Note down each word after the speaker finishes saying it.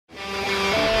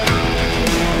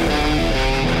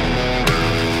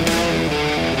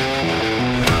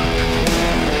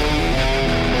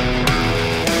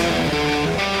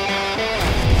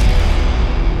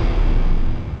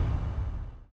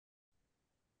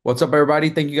What's up, everybody?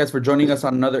 Thank you guys for joining us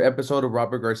on another episode of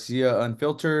Robert Garcia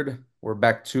Unfiltered. We're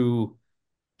back to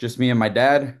just me and my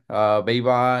dad.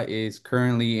 Beba is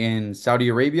currently in Saudi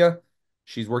Arabia.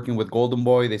 She's working with Golden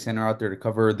Boy. They sent her out there to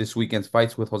cover this weekend's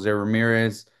fights with Jose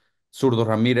Ramirez, Zurdo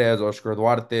Ramirez, Oscar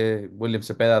Duarte, William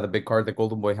Cepeda, the big card that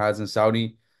Golden Boy has in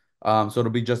Saudi. So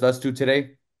it'll be just us two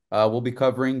today. We'll be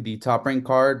covering the top ranked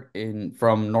card in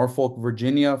from Norfolk,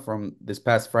 Virginia, from this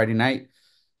past Friday night.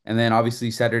 And then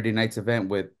obviously Saturday night's event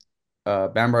with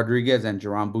Bam Rodriguez and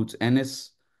Jerron Boots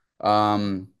Ennis.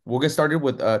 We'll get started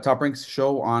with Top Ranks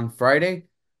show on Friday.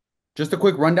 Just a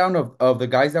quick rundown of the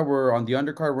guys that were on the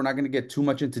undercard. We're not going to get too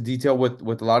much into detail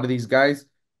with a lot of these guys.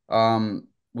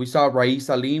 We saw Rais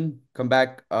Salim come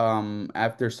back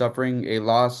after suffering a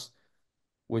loss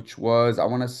which was I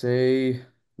want to say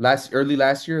last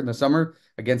year in the summer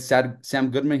against Sam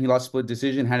Goodman. He lost split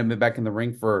decision, hadn't been back in the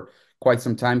ring for quite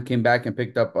some time. Came back and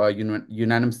picked up a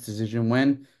unanimous decision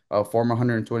win. Former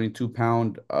 122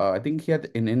 pound. I think he had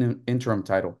an interim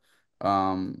title.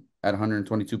 At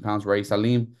 122 pounds, Ray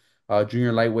Salim.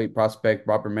 Junior lightweight prospect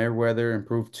Robert Merriweather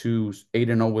improved to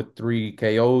 8-0 with 3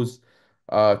 KOs.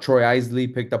 Troy Isley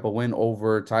picked up a win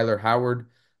over Tyler Howard.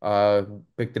 Uh,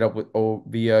 Picked it up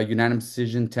via unanimous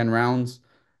decision, 10 rounds.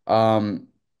 Um,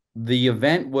 the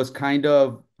event was kind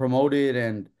of promoted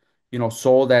and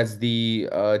sold as the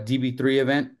DB3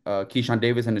 event. Keyshawn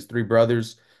Davis and his three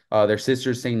brothers, their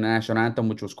sisters sang the national anthem,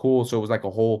 which was cool. So it was like a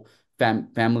whole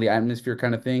family atmosphere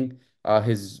kind of thing.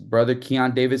 His brother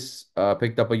Keon Davis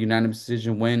picked up a unanimous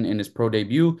decision win in his pro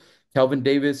debut. Kelvin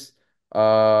Davis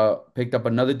picked up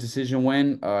another decision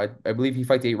win. I believe he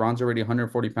fights 8 rounds already,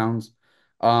 140 pounds.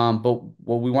 But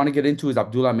what we want to get into is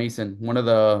Abdullah Mason, one of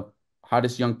the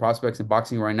hottest young prospects in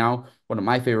boxing right now, one of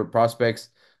my favorite prospects.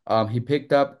 He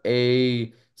picked up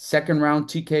a second round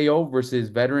TKO versus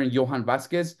veteran Johan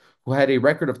Vasquez, who had a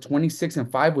record of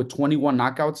 26-5 with 21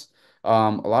 knockouts,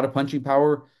 a lot of punching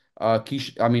power.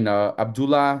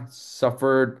 Abdullah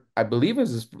suffered, I believe, it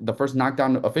was the first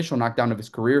official knockdown of his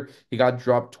career. He got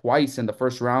dropped twice in the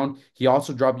first round. He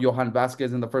also dropped Johan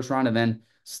Vasquez in the first round and then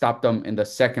stopped him in the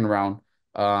second round.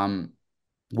 Um,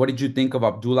 what did you think of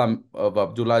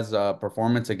Abdullah's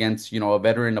performance against, a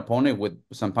veteran opponent with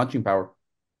some punching power?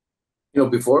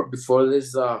 Before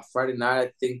this Friday night,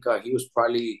 I think he was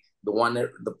probably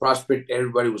the prospect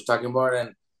everybody was talking about,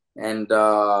 and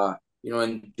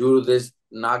due to this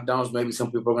knockdowns, maybe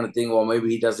some people are gonna think, well, maybe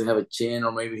he doesn't have a chin,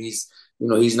 or maybe he's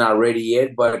not ready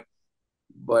yet. But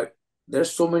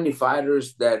there's so many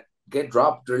fighters that get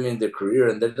dropped early in their career,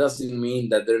 and that doesn't mean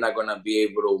that they're not gonna be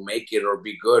able to make it or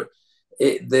be good.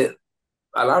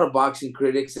 A lot of boxing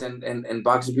critics and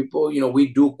boxing people,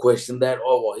 we do question that.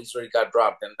 Oh, well, he's already got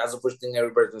dropped, and that's the first thing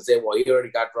everybody's gonna say. Well, he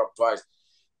already got dropped twice,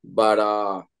 but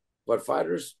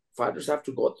fighters have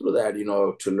to go through that,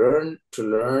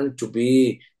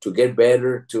 to get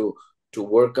better, to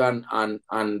work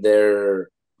on their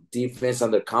defense,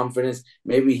 on their confidence.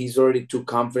 Maybe he's already too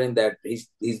confident that he's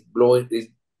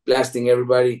blasting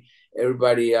everybody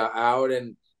out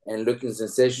and looking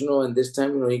sensational. And this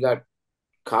time, he got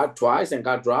caught twice and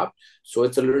got dropped. So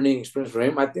it's a learning experience for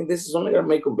him. I think this is only gonna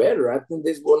make him better. I think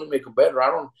this will only make him better.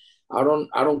 I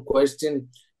don't question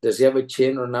does he have a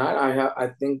chin or not. I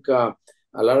think a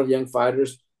lot of young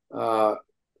fighters uh,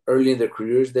 early in their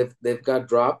careers they've got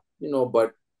dropped,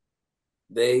 but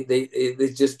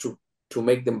it's just to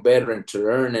make them better and to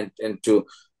learn and to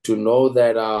know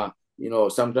that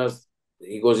sometimes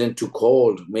he goes in too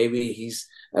cold. Maybe he's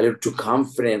a little too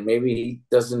confident. Maybe he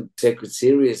doesn't take it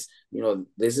serious.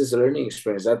 This is a learning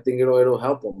experience. I think it'll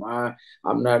help him.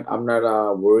 I'm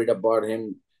not worried about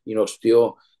him.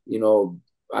 Still,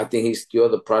 I think he's still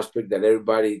the prospect that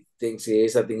everybody thinks he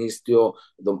is. I think he's still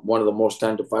one of the most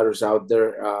talented fighters out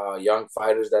there, young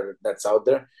fighters that's out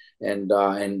there, and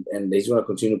he's going to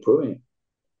continue proving it.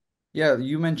 Yeah,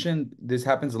 you mentioned this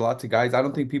happens a lot to guys. I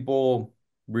don't think people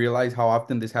realize how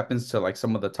often this happens to like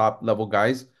some of the top level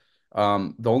guys.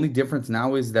 The only difference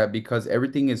now is that because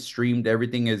everything is streamed,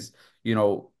 everything is,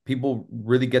 people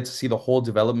really get to see the whole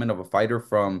development of a fighter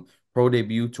from pro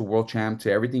debut to world champ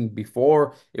to everything.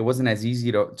 Before, it wasn't as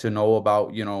easy to know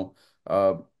about,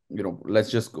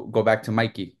 let's just go back to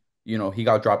Mikey. He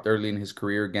got dropped early in his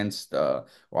career against well,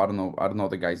 I don't know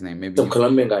the guy's name. Maybe Some you.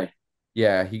 Colombian guy.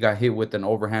 Yeah, he got hit with an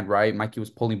overhand right. Mikey was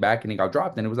pulling back and he got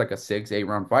dropped, and it was like a 6, 8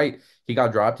 round fight. He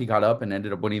got dropped, he got up and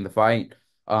ended up winning the fight.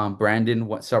 Brandon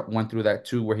went through that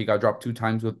too, where he got dropped 2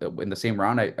 times in the same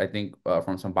round. I think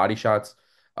from some body shots.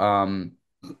 Um,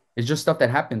 it's just stuff that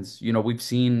happens. We've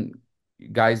seen.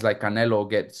 guys like Canelo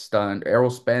get stunned. Errol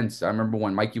Spence. I remember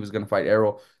when Mikey was gonna fight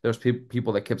Errol, there's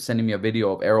people that kept sending me a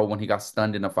video of Errol when he got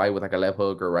stunned in a fight with like a left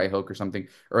hook or right hook or something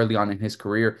early on in his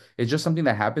career. It's just something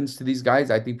that happens to these guys.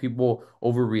 I think people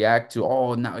overreact to,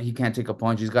 oh, now he can't take a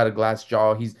punch. He's got a glass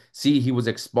jaw. He was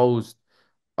exposed.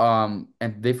 And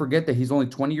they forget that he's only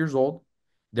 20 years old.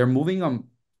 They're moving him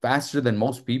faster than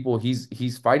most people.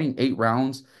 He's fighting 8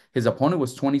 rounds. His opponent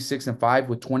was 26-5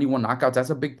 with 21 knockouts. That's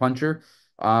a big puncher.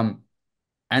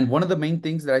 And one of the main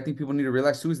things that I think people need to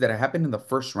realize too is that it happened in the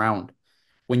first round.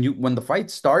 When the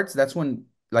fight starts, that's when,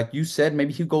 like you said,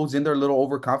 maybe he goes in there a little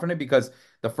overconfident because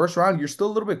the first round you're still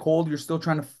a little bit cold. You're still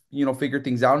trying to figure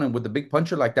things out. And with a big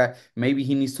puncher like that, maybe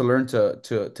he needs to learn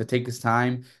to take his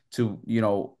time to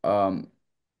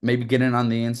maybe get in on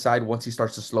the inside once he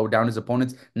starts to slow down his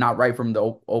opponents. Not right from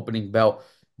the opening bell.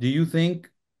 Do you think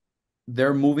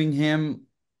they're moving him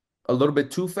a little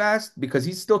bit too fast because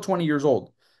he's still 20 years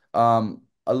old?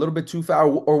 A little bit too fast,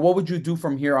 or what would you do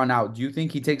from here on out? Do you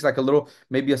think he takes like a little,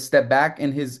 maybe a step back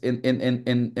in his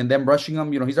in them rushing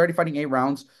him? He's already fighting 8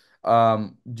 rounds.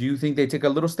 Do you think they take a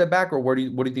little step back, or what do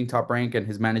you think Top Rank and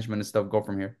his management and stuff go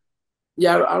from here?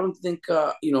 Yeah, I don't think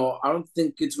I don't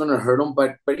think it's gonna hurt him.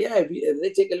 But yeah, if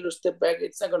they take a little step back,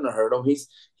 it's not gonna hurt him. He's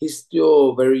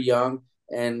still very young,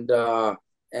 and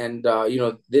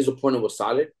this opponent was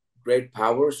solid, great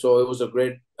power. So it was a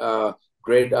great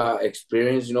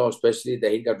experience. Especially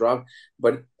that he got dropped.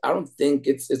 But I don't think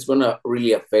it's gonna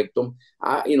really affect him.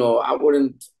 I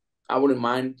wouldn't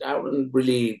mind. I wouldn't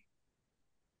really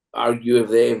argue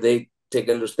if they take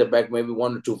a little step back, maybe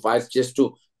 1 or 2 fights, just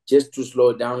to slow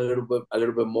it down a little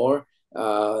bit more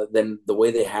than the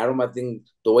way they had him. I think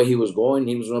the way he was going,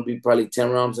 he was going to be probably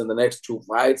 10 rounds in the next 2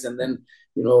 fights, and then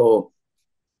you know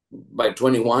by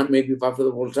 21 maybe fight for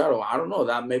the world title. I don't know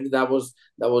that maybe that was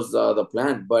the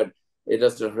plan, but it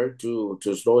doesn't hurt to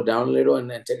slow it down a little and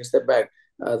then take a step back.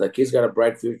 The kid's got a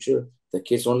bright future. The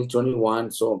kid's only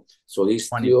 21, so he's 20. He's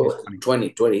still 20.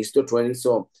 20. He's still 20.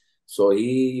 So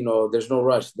he, there's no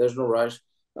rush. There's no rush.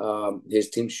 His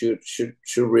team should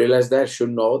realize that, should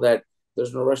know that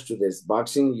there's no rush to this.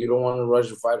 Boxing, you don't want to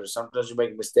rush a fighter. Sometimes you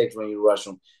make mistakes when you rush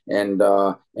them, and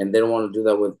they don't want to do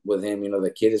that with him.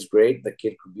 The kid is great. The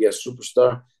kid could be a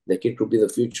superstar. The kid could be the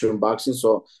future in boxing.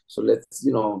 So let's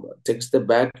take a step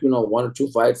back. 1 or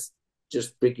 2 fights,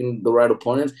 just picking the right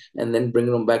opponents, and then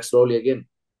bringing them back slowly again.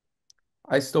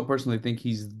 I still personally think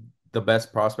he's the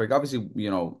best prospect. Obviously,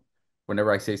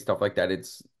 whenever I say stuff like that,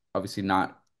 it's obviously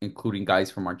not including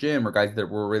guys from our gym or guys that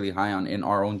we're really high on in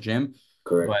our own gym.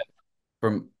 Correct. But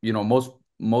from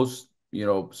most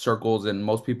circles and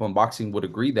most people in boxing would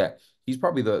agree that he's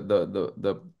probably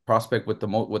the prospect with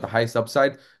the highest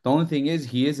upside. The only thing is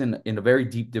he is in a very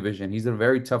deep division. He's in a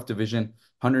very tough division.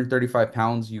 135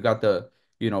 pounds. You got the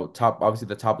top, obviously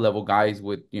the top level guys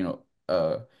with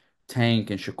Tank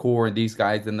and Shakur and these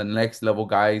guys, and the next level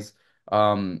guys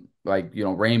like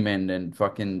Raymond and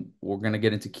fucking, we're gonna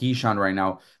get into Keyshawn right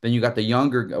now. Then you got the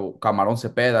younger Camarón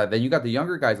Cepeda. Then you got the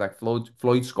younger guys like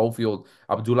Floyd Schofield,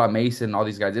 Abdullah Mason, all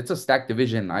these guys. It's a stacked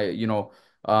division.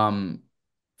 Um,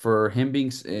 for him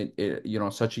being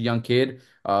such a young kid,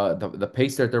 the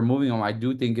pace that they're moving on, I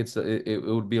do think it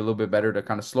would be a little bit better to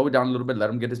kind of slow it down a little bit, let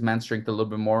him get his man strength a little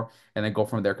bit more, and then go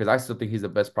from there. Because I still think he's the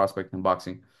best prospect in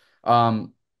boxing.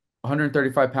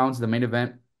 135 pounds, the main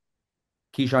event.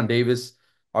 Keyshawn Davis.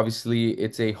 Obviously,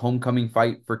 it's a homecoming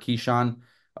fight for Keyshawn.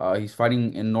 He's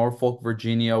fighting in Norfolk,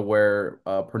 Virginia, where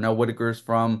Pernell Whitaker is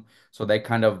from. So they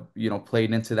kind of,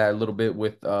 played into that a little bit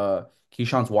with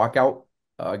Keyshawn's walkout.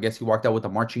 I guess he walked out with a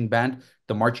marching band.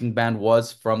 The marching band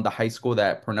was from the high school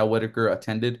that Pernell Whitaker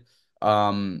attended.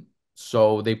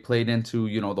 So they played into,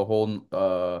 the whole,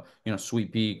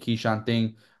 Sweet Pea Keyshawn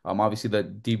thing. Obviously the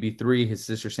DB3, his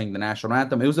sister sang the national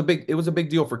anthem. It was a big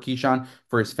deal for Keyshawn,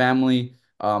 for his family.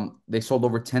 They sold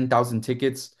over 10,000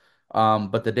 tickets.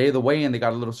 But the day of the weigh-in, they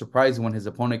got a little surprised when his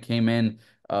opponent came in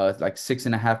like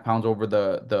 6.5 pounds over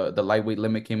the lightweight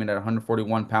limit, came in at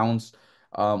 141 pounds.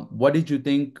 What did you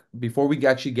think before we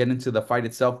actually get into the fight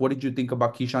itself? What did you think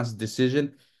about Keyshawn's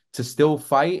decision to still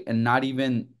fight and not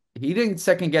even he didn't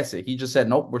second guess it. He just said,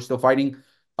 "Nope, we're still fighting,"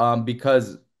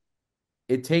 because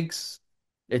it takes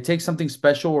it takes something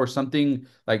special or something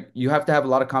like you have to have a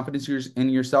lot of confidence in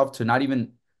yourself to not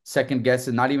even second guess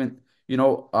and not even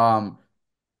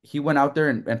he went out there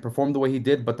and performed the way he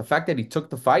did, but the fact that he took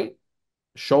the fight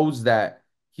shows that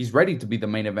he's ready to be the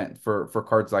main event for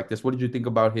cards like this. What did you think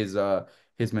about his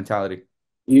mentality?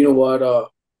 You know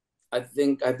what? I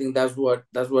think that's what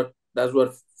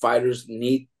fighters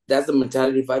need. That's the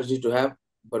mentality fighters need to have,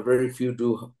 but very few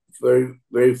do.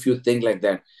 Very few think like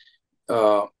that.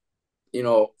 Uh,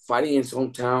 fighting in his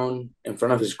hometown in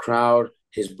front of his crowd,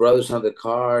 his brothers on the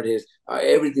card, his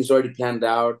everything's already planned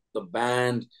out. The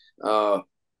band, uh,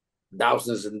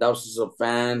 thousands and thousands of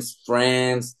fans,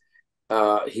 friends.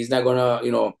 He's not gonna,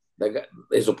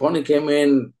 his opponent came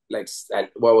in like at,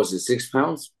 what was it, 6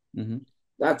 pounds? Hmm.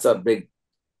 That's a big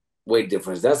weight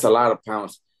difference. That's a lot of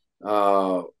pounds.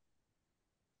 Uh,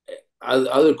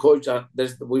 other coach,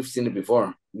 we've seen it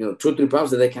before. 2 3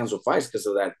 pounds that they cancel fights because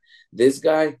of that. This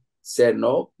guy said,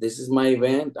 "No, this is my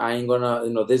event. I ain't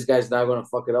gonna. This guy's not gonna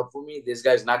fuck it up for me. This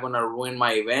guy's not gonna ruin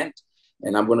my event,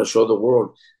 and I'm gonna show the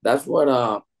world." That's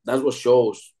what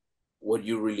shows what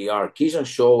you really are. Keyshawn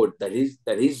showed that he's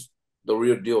the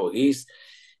real deal. He's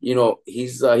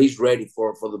ready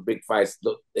for the big fights.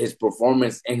 His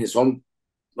performance in his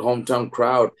hometown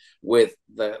crowd with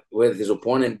his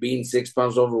opponent being 6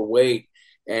 pounds overweight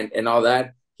and all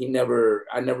that.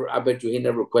 I bet you he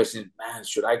never questioned, man,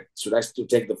 should I still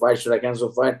take the fight? Should I cancel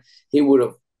the fight? He would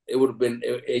have. It would have been.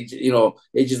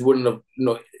 It just wouldn't have.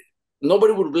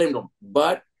 Nobody would have blamed him.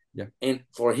 But Yeah. and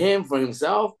for him, for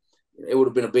himself, it would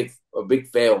have been a big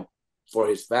fail for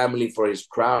his family, for his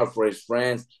crowd, for his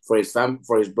friends, for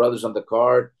his brothers on the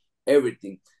card,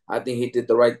 everything. I think he did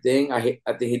the right thing. I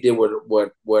think he did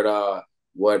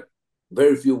what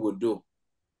very few would do,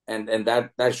 and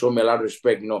that showed me a lot of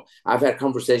respect. I've had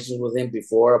conversations with him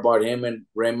before about him and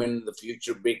Raymond in the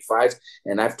future big fights,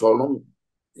 and I've told him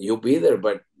you'll be there,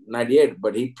 but not yet.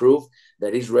 But he proved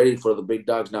that he's ready for the big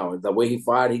dogs now. The way he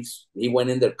fought, he went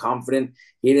in there confident.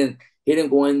 He didn't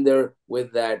go in there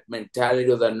with that mentality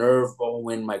or the nerve. Oh,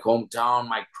 in my hometown,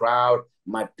 my crowd,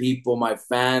 my people, my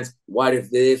fans. What if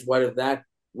this? What if that?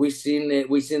 We seen it.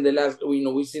 We seen the last.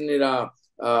 We seen it.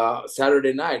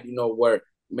 Saturday night. Where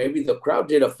maybe the crowd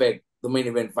did affect the main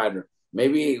event fighter.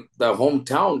 Maybe the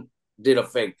hometown did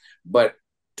affect, but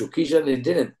to Keisha it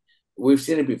didn't. We've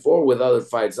seen it before with other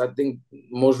fights. I think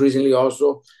most recently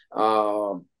also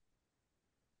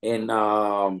in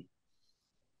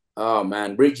oh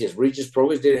man, Regis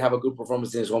Progress didn't have a good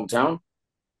performance in his hometown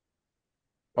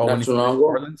Oh, when not he too fought in long New ago.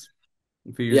 Orleans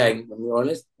a few years Yeah, ago. to be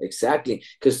honest, exactly.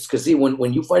 Because see,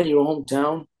 when you fight in your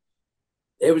hometown,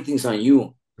 everything's on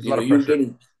you. There's a lot of You're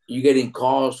pressure. getting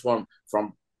calls from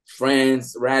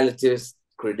friends, relatives,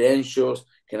 credentials.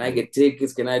 Can I get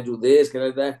tickets? Can I do this? Can I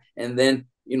do that? And then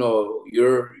you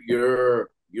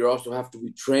also have to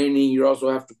be training. You also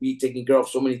have to be taking care of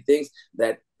so many things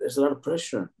that there's a lot of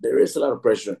pressure. There is a lot of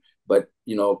pressure. But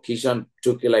Keyshawn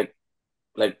took it like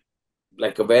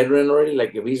like a veteran already.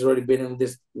 Like if he's already been in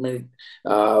this many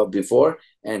before,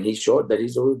 and he showed that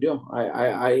he's a real deal.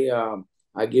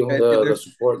 I give him And the there's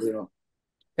support.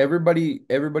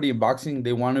 everybody in boxing,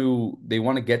 they want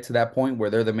to get to that point where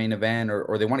they're the main event,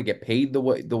 or they want to get paid the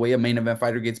way a main event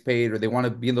fighter gets paid, or they want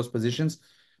to be in those positions.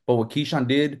 But what Keyshawn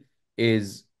did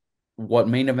is what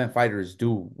main event fighters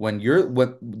do.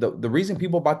 The reason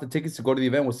people bought the tickets to go to the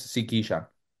event was to see Keyshawn.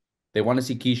 They want to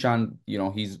see Keyshawn.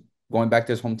 He's going back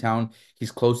to his hometown.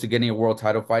 He's close to getting a world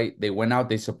title fight. They went out,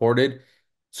 they supported.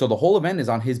 So the whole event is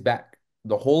on his back.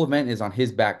 The whole event is on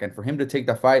his back. And for him to take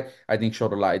that fight, I think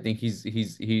showed a lot. I think he's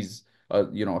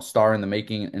a star in the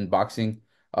making in boxing.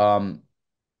 Um,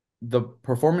 the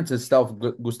performance itself,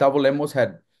 Gustavo Lemos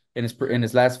had in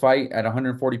his last fight at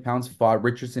 140 pounds fought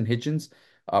Richardson Hitchens.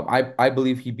 I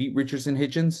believe he beat Richardson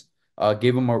Hitchens.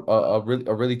 Gave him a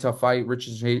really tough fight.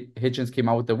 Richardson Hitchens came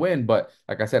out with the win, but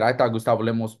like I said, I thought Gustavo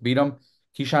Lemos beat him.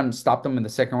 Keyshawn stopped him in the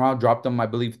second round, dropped him, I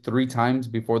believe, 3 times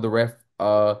before the ref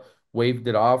waved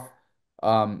it off.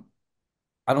 Um,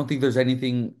 I don't think there's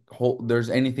anything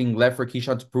left for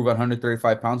Keyshawn to prove at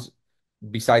 135 pounds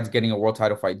besides getting a world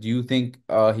title fight. Do you think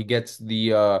he gets the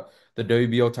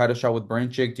WBO title shot with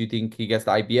Brinchick? Do you think he gets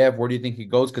the IBF? Where do you think he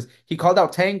goes? Because he called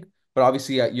out Tank, but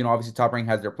obviously obviously Top Rank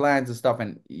has their plans and stuff,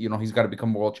 and he's got to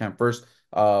become a world champ first.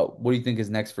 What do you think is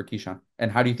next for Keyshawn,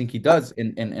 and how do you think he does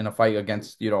in a fight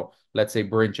against let's say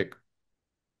Brinchick?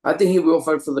 I think he will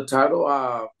fight for the title.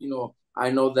 I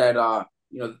know that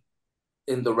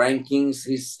in the rankings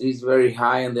he's very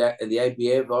high in the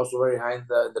IBF, also very high in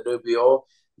the WBO.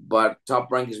 But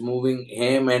Top Rank is moving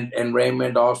him and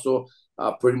Raymond also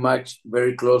pretty much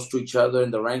very close to each other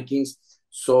in the rankings.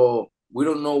 So we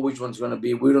don't know which one's going to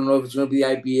be. We don't know if it's going to be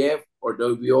IBF or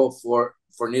WBO for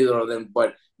neither of them.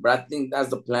 But I think that's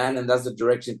the plan and that's the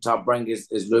direction Top Rank is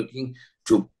looking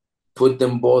to put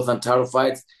them both on title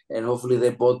fights, and hopefully they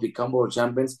both become world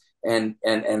champions and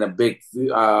a big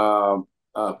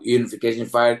unification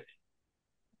fight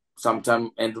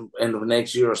sometime end of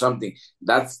next year or something.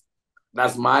 That's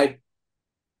my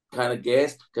kind of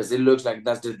guess because it looks like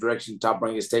that's the direction Top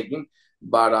Rank is taking.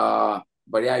 But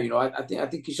but yeah, I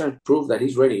think Keyshawn proved that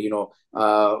he's ready. I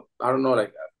don't know,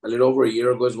 like a little over a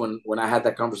year ago is when I had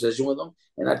that conversation with him,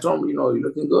 and I told him, you're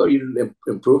looking good, you're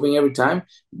improving every time,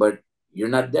 but you're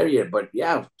not there yet. But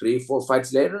yeah, 3, 4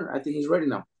 fights later, I think he's ready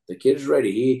now. The kid is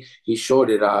ready. He showed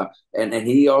it, and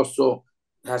he also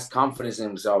has confidence in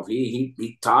himself.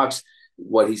 He talks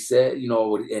what he said,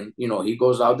 and he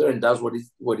goes out there and does what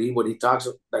he talks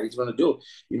that he's going to do,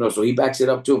 so he backs it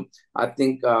up too. I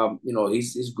think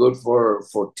he's good for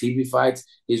TV fights.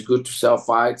 He's good to sell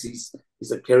fights. He's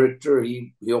a character.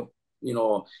 He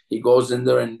goes in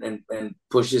there and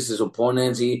pushes his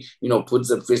opponents. He puts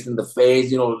a fist in the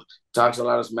face. Talks a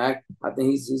lot of smack. I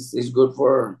think he's good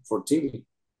for TV.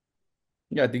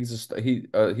 Yeah, I think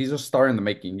he's a star in the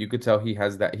making. You could tell he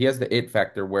has the it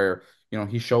factor where,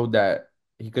 he showed that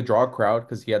he could draw a crowd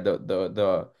because he had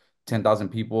the 10,000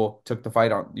 people took the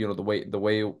fight on, the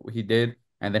way he did,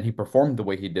 and then he performed the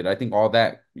way he did. I think all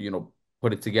that,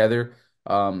 put it together.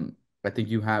 I think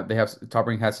Top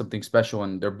Rank has something special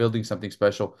and they're building something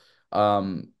special.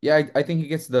 Yeah, I think he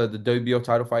gets the WBO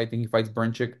title fight. I think he fights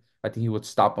Bernchik. I think he would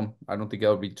stop him. I don't think that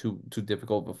would be too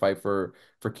difficult of a fight for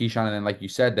Keyshawn. And then, like you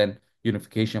said, then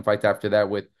unification fights after that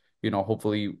with,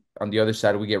 hopefully on the other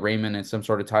side we get Raymond in some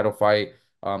sort of title fight.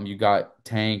 You got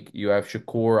Tank, you have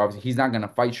Shakur. Obviously, he's not gonna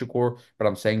fight Shakur, but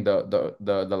I'm saying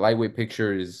the lightweight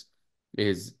picture is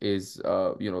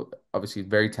obviously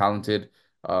very talented,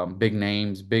 big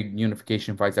names, big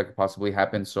unification fights that could possibly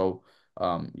happen. So,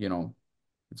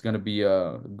 it's gonna be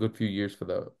a good few years for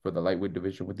the lightweight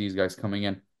division with these guys coming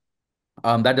in.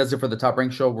 That does it for the Top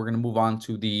Rank show. We're gonna move on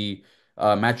to the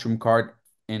matchroom card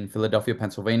in Philadelphia,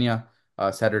 Pennsylvania,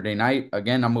 Saturday night.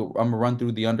 Again, I'm gonna run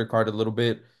through the undercard a little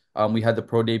bit. We had the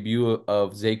pro debut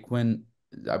of Zaquin.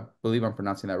 I believe I'm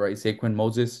pronouncing that right. Zaquin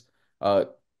Moses. Uh,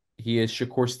 he is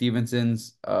Shakur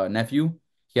Stevenson's nephew.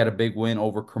 He had a big win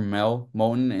over Carmel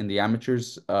Moten in the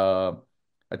amateurs. I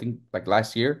think like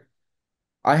last year.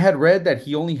 I had read that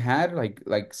he only had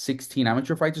like 16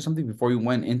 amateur fights or something before he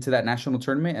went into that national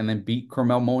tournament and then beat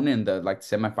Carmel Moten in the like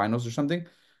semifinals or something.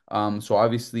 So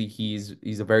obviously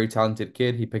he's a very talented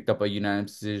kid. He picked up a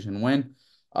unanimous decision win.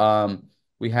 Um,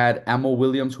 we had Amo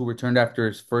Williams who returned after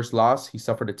his first loss. He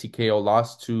suffered a TKO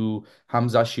loss to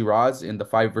Hamza Shiraz in the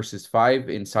 5 versus 5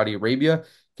 in Saudi Arabia.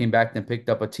 Came back and picked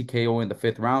up a TKO in the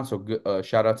fifth round. So good,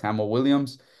 shout out to Amo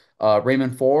Williams.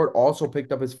 Raymond Ford also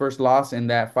picked up his first loss in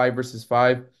that 5 versus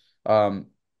 5 um,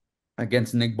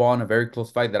 against Nick Ball in a very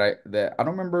close fight that I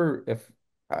don't remember if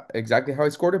exactly how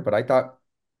he scored it, but I thought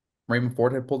Raymond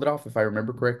Ford had pulled it off if I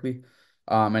remember correctly.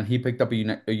 And he picked up a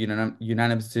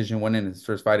unanimous decision win in his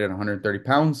first fight at 130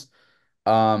 pounds.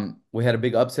 We had a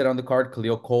big upset on the card.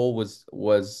 Khalil Cole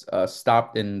was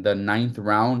stopped in the ninth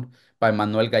round by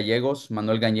Manuel Gallegos.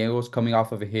 Manuel Gallegos coming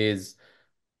off of his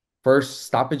first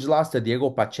stoppage loss to Diego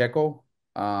Pacheco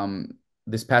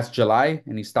this past July,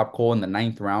 and he stopped Cole in the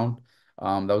ninth round.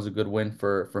 That was a good win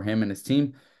for him and his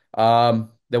team. Then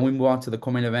we move on to the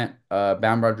co-main event.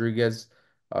 Bam Rodriguez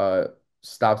uh,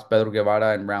 stops Pedro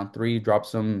Guevara in round three,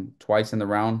 drops him twice in the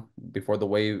round before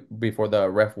the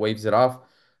ref waves it off.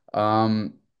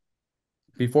 Um,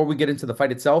 Before we get into the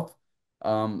fight itself,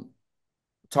 um,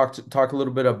 talk a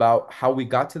little bit about how we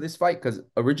got to this fight because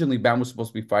originally Bam was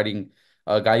supposed to be fighting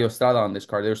Gallo Estrada on this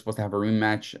card. They were supposed to have a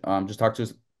rematch. Just talk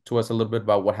to us a little bit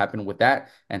about what happened with that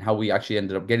and how we actually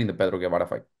ended up getting the Pedro Guevara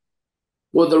fight.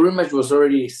 Well, the rematch was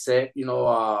already set.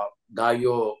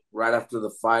 Gallo right after the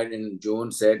fight in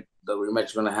June said the rematch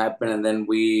is gonna happen, and then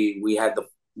we had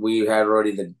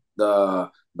already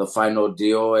the final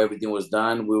deal. Everything was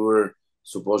done. We were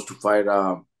supposed to fight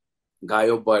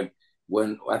Gallo, but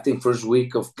when I think first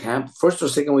or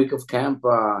second week of camp,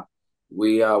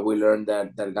 we learned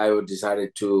that Gallo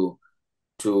decided to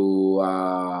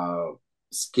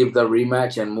skip the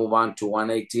rematch and move on to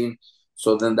 118.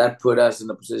 So then that put us in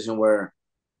a position where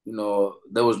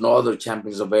there was no other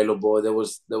champions available. There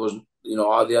was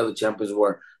all the other champions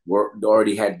were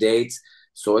already had dates.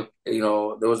 So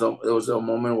there was a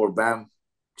moment where Bam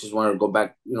just wanted to go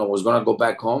back. Was gonna go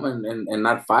back home and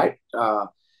not fight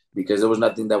because there was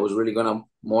nothing that was really gonna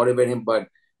motivate him. But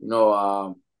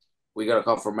we got a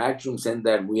call from Matchroom saying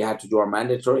that we had to do our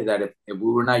mandatory. That if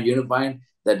we were not unifying,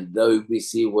 that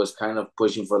WBC was kind of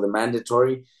pushing for the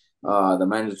mandatory. The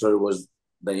mandatory was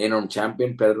the interim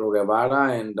champion Pedro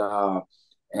Guevara, and I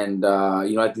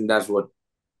think that's what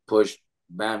pushed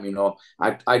Bam.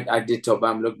 I did tell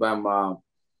Bam, look, Bam,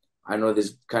 I know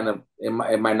this kind of it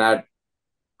might not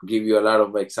give you a lot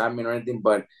of excitement or anything,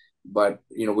 but we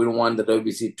don't want the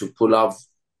WBC to pull off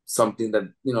something that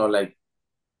like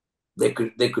they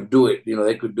could do it.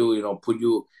 They could do put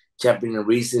you champion in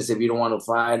recess if you don't want to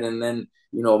fight, and then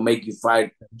make you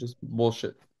fight. Just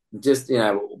bullshit. Just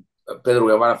Pedro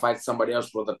Guevara fights somebody else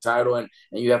for the title, and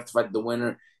you have to fight the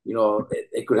winner.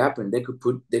 It could happen.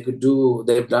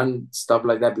 They've done stuff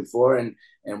like that before, and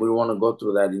we want to go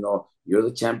through that. You're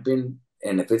the champion,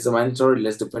 and if it's a mandatory,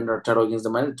 let's defend our title against the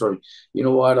mandatory. You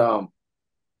know what?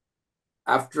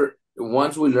 After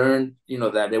once we learned,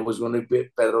 that it was going to be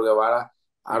Pedro Guevara,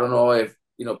 I don't know if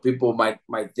people might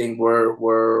think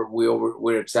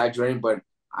we're exaggerating, but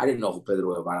I didn't know who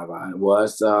Pedro Guevara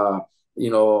was.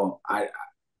 You know,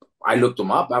 I looked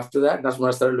him up after that. That's when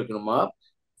I started looking him up.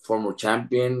 Former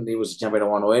champion. He was a champion at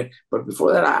 108. But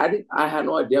before that, I had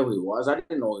no idea who he was. I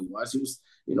didn't know who he was. He was,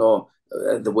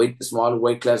 the smaller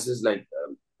weight classes, like,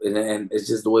 and it's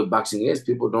just the way boxing is.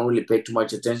 People don't really pay too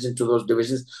much attention to those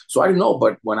divisions. So I didn't know.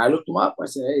 But when I looked him up, I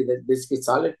said, hey, this kid's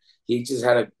solid. He just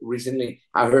had recently,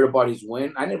 I heard about his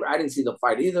win. I didn't see the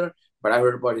fight either, but I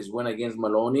heard about his win against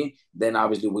Maloney. Then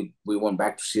obviously we went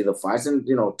back to see the fights, and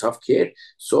tough kid.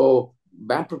 So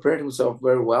Bam prepared himself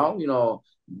very well.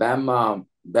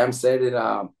 Bam said it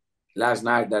last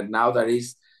night that now that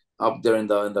he's up there in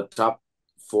the top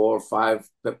 4 or 5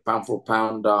 pound for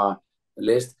pound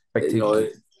list,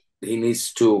 Expectations. he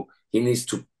needs to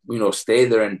stay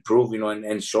there and prove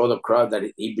and show the crowd that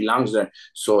he belongs there.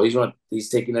 So he's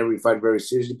taking every fight very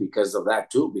seriously because of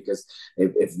that too. Because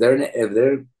if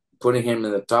they're putting him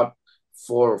in the top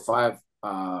 4 or 5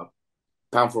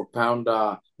 pound for pound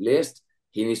list,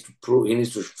 he needs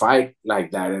to fight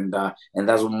like that, and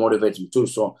that's what motivates him too.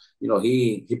 So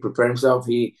he prepared himself.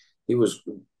 He was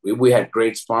we had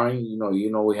great sparring.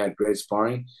 We had great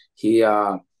sparring. He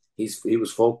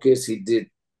was focused. He did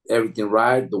everything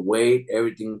right. The weight,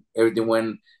 everything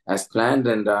went as planned,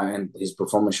 and his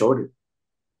performance showed it.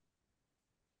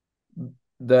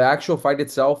 The actual fight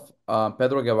itself,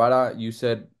 Pedro Guevara, you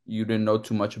said you didn't know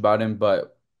too much about him,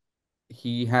 but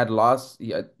he had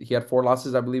 4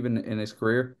 losses, I believe, in his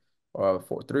career,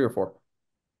 four, 3 or 4.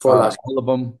 For last, All of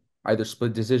them either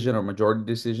split decision or majority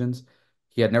decisions.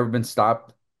 He had never been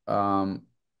stopped.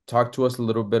 Talk to us a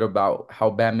little bit about how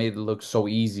Bam made it look so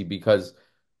easy, because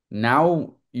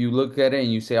now you look at it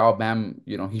and you say, "Oh, Bam,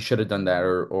 he should have done that,"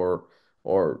 or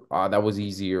that was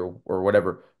easy, or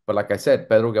whatever. But like I said,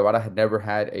 Pedro Guevara had never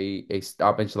had a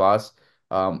stoppage loss.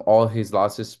 All his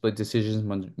losses split decisions,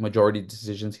 majority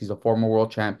decisions. He's a former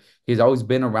world champ. He's always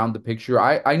been around the picture.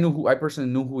 I personally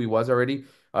knew who he was already.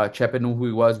 Chepe knew who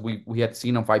he was. We had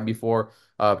seen him fight before.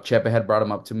 Chepe had brought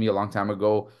him up to me a long time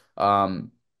ago.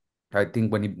 I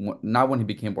think not when he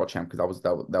became world champ, because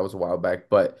that was a while back,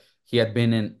 but he had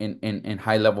been in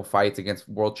high level fights against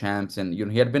world champs, and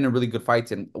he had been in really good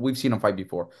fights, and we've seen him fight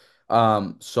before.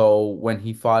 So when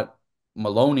he fought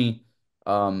Maloney,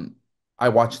 um, I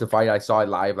watched the fight. I saw it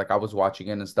live, like I was watching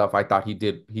it and stuff. I thought he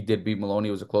did beat Maloney.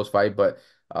 It was a close fight, but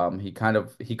he kind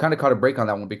of caught a break on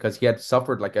that one, because he had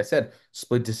suffered, like I said,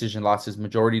 split decision losses,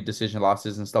 majority decision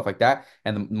losses, and stuff like that.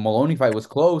 And the Maloney fight was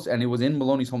close, and it was in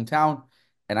Maloney's hometown,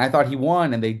 and I thought he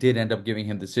won, and they did end up giving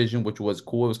him decision, which was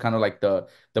cool. It was kind of like the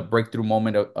breakthrough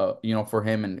moment for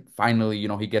him, and finally,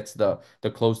 he gets the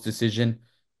close decision.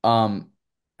 Um,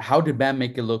 how did Bam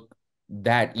make it look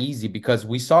that easy? Because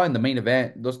we saw in the main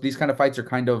event, these kind of fights are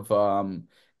kind of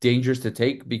dangerous to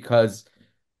take, because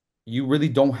you really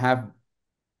don't have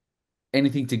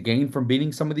anything to gain from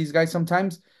beating some of these guys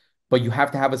sometimes, but you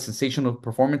have to have a sensational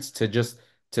performance to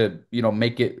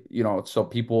make it, so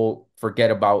people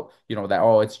forget about, that,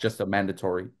 oh, it's just a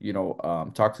mandatory.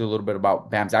 Talk to a little bit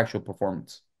about Bam's actual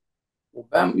performance.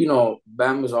 Well,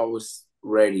 Bam is always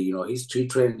ready. He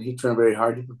trained very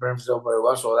hard. He prepared himself very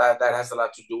well, so that has a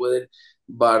lot to do with it.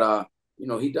 But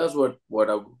he does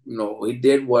he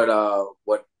did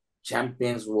what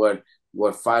champions,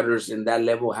 what fighters in that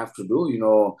level have to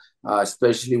do.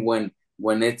 Especially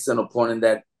when it's an opponent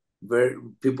that very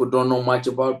people don't know much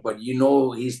about, but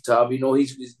he's tough.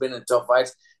 He's been in tough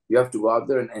fights. You have to go out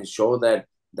there and show that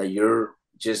you're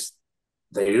just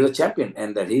that you're the champion,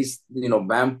 and that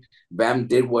Bam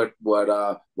did what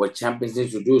champions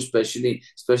need to do,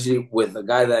 especially with a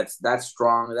guy that's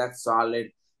strong, that's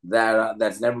solid,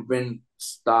 that's never been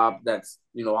stopped, that's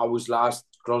always lost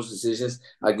close decisions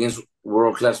against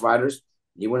world class fighters.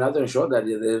 He went out there and showed that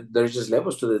there's just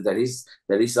levels to this,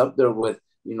 that he's up there with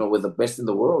the best in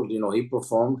the world. He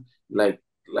performed like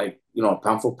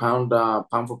pound for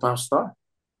pound star.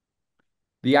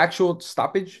 The actual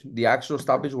stoppage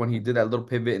when he did that little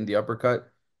pivot in the uppercut,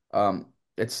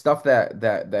 it's stuff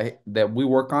that we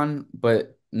work on,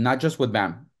 but not just with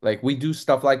Bam. Like, we do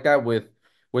stuff like that with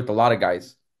a lot of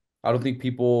guys. I don't think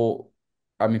people,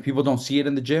 I mean, people don't see it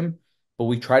in the gym, but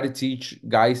we try to teach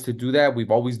guys to do that. We've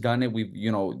always done it. We've,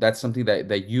 that's something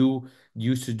that you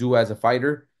used to do as a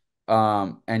fighter.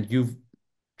 And you've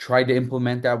tried to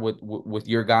implement that with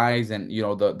your guys and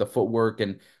the footwork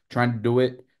and trying to do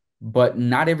it. But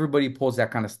not everybody pulls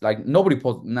that kind of like nobody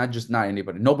pulls, not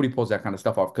anybody, nobody pulls that kind of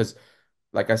stuff off because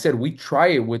like I said, we try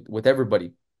it with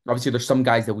everybody. Obviously, there's some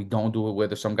guys that we don't do it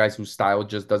with. There's some guys whose style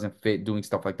just doesn't fit doing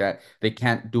stuff like that. They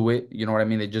can't do it. You know what I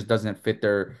mean? It just doesn't fit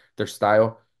their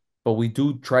style. But we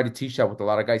do try to teach that with a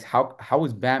lot of guys. How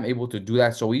is Bam able to do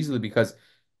that so easily? Because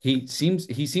he seems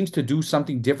to do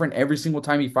something different every single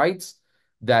time he fights.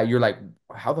 That you're like,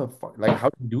 how the fuck? Like, how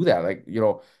do you do that? Like,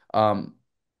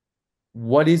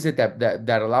 what is it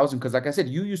that allows him? Because like I said,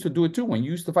 you used to do it too. When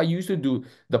you used to fight, you used to do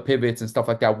the pivots and stuff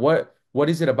like that. What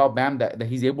is it about Bam that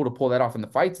he's able to pull that off in the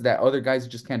fights that other guys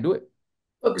just can't do it?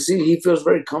 Look, see, he feels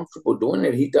very comfortable doing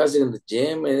it. He does it in the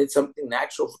gym, and it's something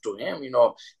natural to him.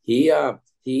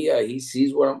 He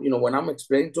sees what I'm. When I'm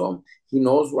explaining to him, he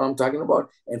knows what I'm talking about,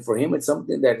 and for him, it's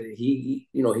something that he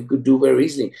could do very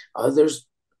easily. Others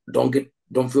don't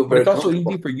feel But very it's also easy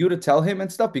comfortable. for you to tell him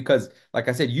and stuff because, like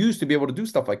I said, you used to be able to do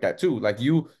stuff like that too. Like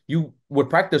you would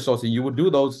practice those and you would do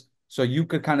those, so you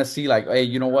could kind of see like, hey,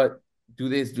 you know what, do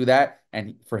this, do that,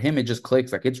 and for him it just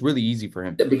clicks. Like it's really easy for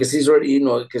him. Because he's already,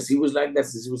 because he was like that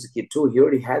since he was a kid too. He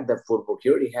already had that footwork. He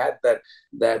already had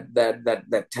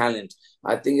that talent.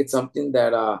 I think it's something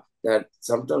that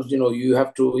sometimes you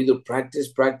have to either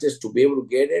practice to be able to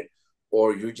get it,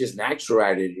 or you're just natural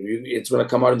at it. It's gonna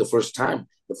come out in the first time.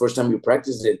 The first time you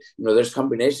practice it, there's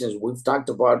combinations we've talked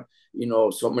about.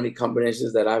 So many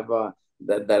combinations that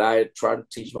that I try to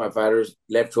teach my fighters: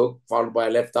 left hook followed by a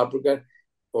left uppercut,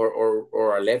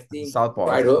 or a lefty As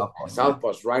right a hook, southpaw, yeah.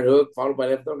 southpaws, right hook followed by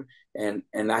left hook, and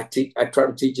I try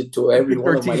to teach it to every Victor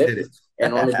one of my Ortiz did it. lefties,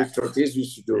 and only Victor Ortiz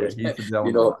used to do Yeah, it. he used to do that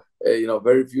one a lot.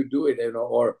 Very few do it,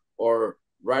 or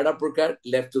right uppercut,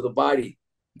 left to the body,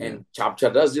 Yeah, and Chop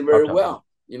Chop does it chop very chop. well.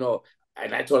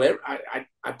 And I told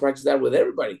I practice that with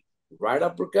everybody. Right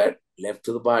uppercut, left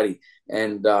to the body,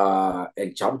 and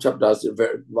Chop Chop does it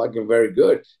very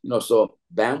good. So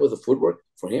Bam with the footwork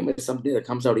for him is something that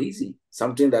comes out easy,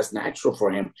 something that's natural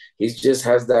for him. He just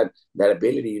has that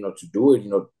ability, to do it.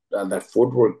 That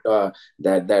footwork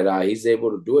that he's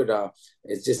able to do it.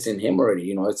 It's just in him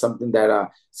already. It's something that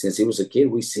since he was a kid,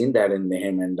 we've seen that in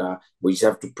him, and we just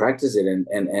have to practice it. And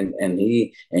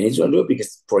he's going to do it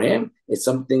because for him, it's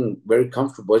something very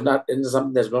comfortable. It's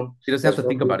something He doesn't have that's to going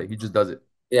think to be. about it. He just does it.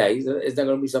 Yeah, it's not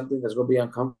going to be something that's going to be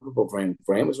uncomfortable for him.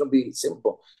 For him, it's going to be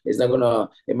simple. It's not going to.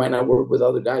 It might not work with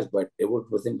other guys, but it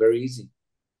works with him very easy.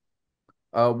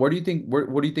 Where do you think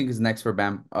what do you think is next for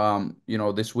Bam?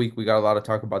 This week we got a lot of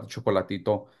talk about the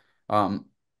Chocolatito. Um,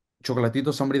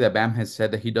 Chocolatito, somebody that Bam has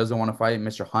said that he doesn't want to fight.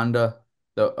 Mr. Honda,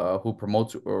 the who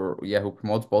promotes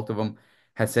both of them,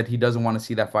 has said he doesn't want to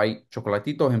see that fight.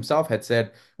 Chocolatito himself had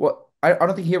said, well, I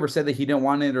don't think he ever said that he didn't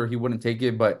want it or he wouldn't take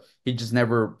it, but he just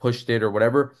never pushed it or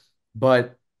whatever.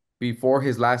 But before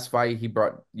his last fight,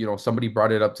 somebody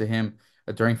brought it up to him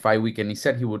during fight week, and he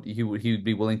said he would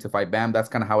be willing to fight Bam. That's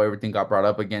kind of how everything got brought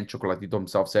up again. Chocolatito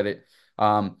himself said it.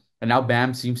 And now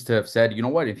Bam seems to have said, you know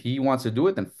what, if he wants to do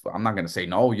it, then I'm not gonna say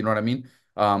no. You know what I mean?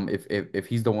 If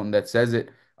he's the one that says it.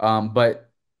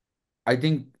 But I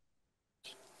think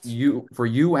for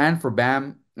you and for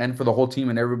Bam and for the whole team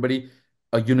and everybody,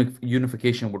 a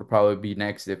unification would probably be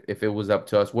next if it was up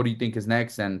to us. What do you think is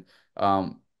next? And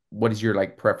what is your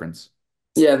like preference?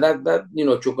 Yeah, that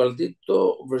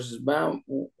Chocolatito versus Bam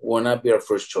will not be our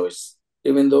first choice.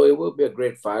 Even though it will be a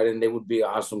great fight, and they would be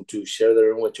awesome to share the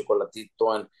ring with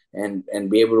Chocolatito and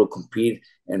be able to compete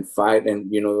and fight,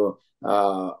 and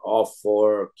all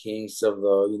four kings of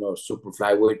the super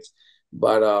flyweights.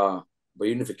 But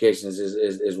unification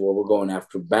is what we're going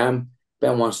after. Bam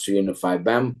wants to unify.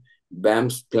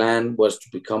 Bam's plan was to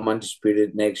become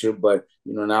undisputed next year, but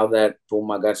now that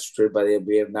Puma got stripped by the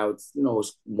ABF, now it's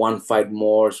one fight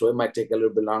more, so it might take a little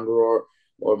bit longer,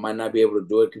 or might not be able to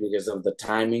do it because of the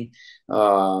timing.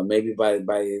 Maybe by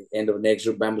the end of next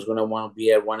year, Bam is gonna want to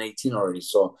be at 118 already.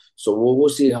 So we'll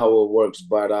see how it works,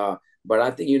 but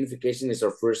I think unification is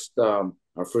our first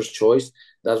choice.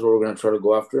 That's what we're gonna try to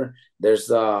go after. There's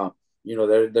a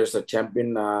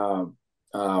champion, uh,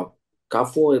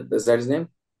 Kafu, is that his name?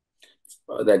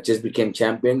 That just became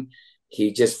champion.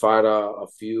 He just fought a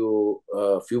few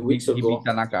weeks He beat ago.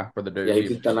 Tanaka for the Yeah, he WWE.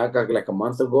 beat Tanaka like a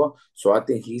month ago. So I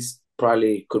think he's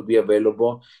probably could be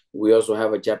available. We also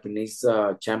have a Japanese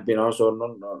champion. Also, no,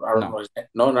 I don't know No, his name.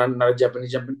 No, not a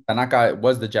Japanese champion. Tanaka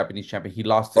was the Japanese champion. He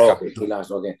lost to Oh, okay, he Capital.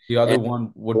 lost. Okay, The other and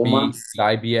one would Puma. be the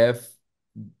IBF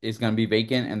is going to be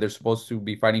vacant, and they're supposed to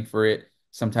be fighting for it.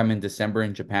 sometime in December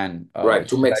in Japan. Right,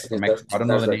 two Two guys from Mexicans. Mexico. I don't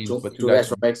know That's the right. names, Two but two two guys guys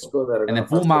from from Mexico. Mexico that are And gonna then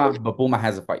fight for. Puma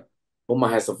has a fight. Puma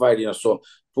has a fight, so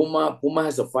Puma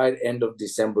has a fight end of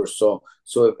December. So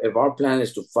if our plan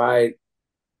is to fight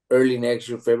early next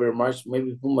year, February, March,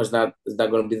 maybe Puma's not is not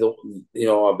going to be the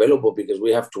available because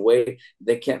we have to wait.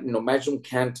 They can't, Matchroom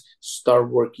can't start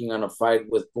working on a fight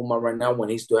with Puma right now when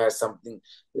he still has something,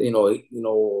 he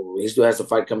still has a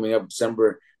fight coming up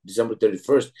December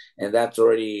 31st, and that's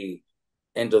already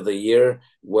end of the year.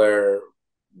 Where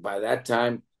by that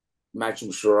time,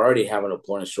 Matchroom should already have an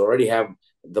opponent, should already have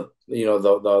the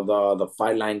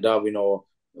fight lined up,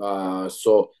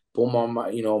 so Puma,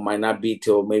 might not be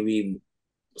till maybe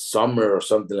summer or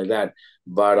something like that.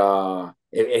 But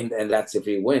and that's if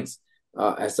he wins.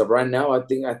 As of right now, I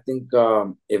think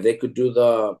if they could do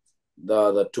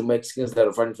the two Mexicans that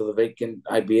are fighting for the vacant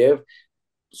IBF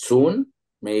soon,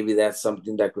 maybe that's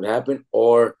something that could happen.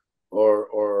 Or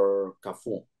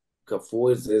Cafu. Cafu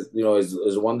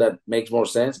is one that makes more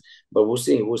sense. But we'll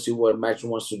see. We'll see what Matchroom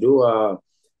wants to do.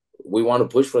 We want to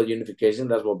push for the unification.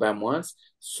 That's what Bam wants.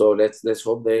 So let's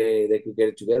hope they could get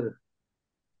it together.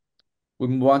 We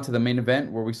move on to the main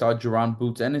event where we saw Jerron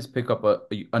Boots Ennis pick up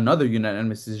another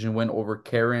unanimous decision win over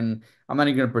Karen. I'm not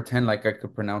even gonna pretend like I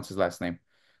could pronounce his last name.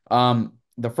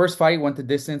 The first fight went the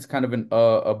distance, kind of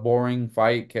a boring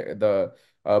fight. The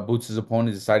Boots'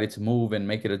 opponent decided to move and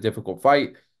make it a difficult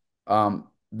fight.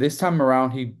 This time around,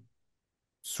 he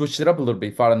switched it up a little bit.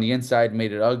 He fought on the inside,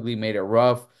 made it ugly, made it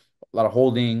rough, a lot of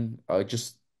holding,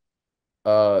 just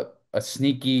uh, a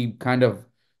sneaky kind of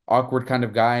awkward kind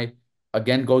of guy.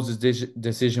 Again, goes his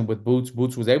decision with Boots.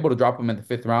 Boots was able to drop him in the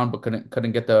fifth round, but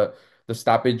couldn't get the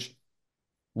stoppage.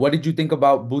 What did you think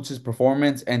about Boots'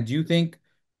 performance? And do you think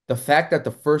the fact that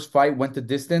the first fight went the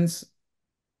distance,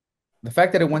 the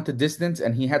fact that it went to distance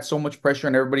and he had so much pressure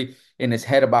and everybody in his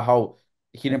head about how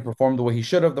he didn't perform the way he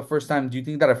should have the first time, do you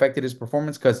think that affected his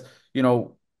performance? Because,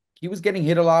 he was getting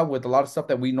hit a lot with a lot of stuff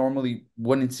that we normally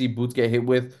wouldn't see Boots get hit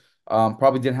with.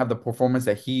 Probably didn't have the performance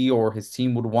that he or his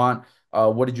team would want.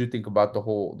 What did you think about the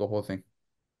whole thing?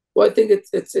 Well, I think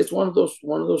it's one of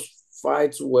those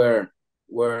fights where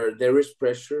there is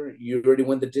pressure. You already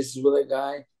win the distance with a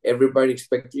guy. Everybody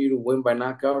expecting you to win by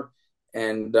knockout,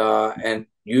 and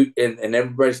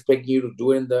everybody expecting you to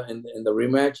do it in the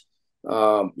rematch.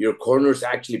 Your corner is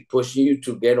actually pushing you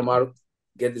to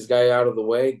get this guy out of the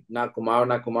way, knock him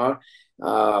out.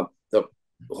 The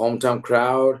hometown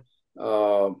crowd.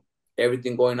 Uh,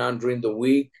 Everything going on during the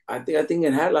week. I think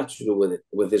it had a lot to do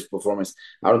with his performance.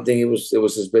 I don't think it was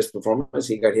his best performance.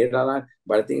 He got hit a lot,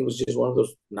 but I think it was just one of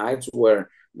those nights where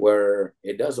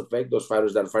it does affect those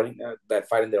fighters that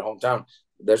fight in their hometown.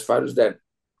 There's fighters that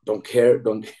don't care,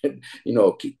 don't get,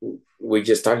 we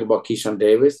just talked about Keyshawn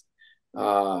Davis,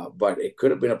 but it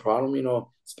could have been a problem,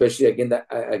 especially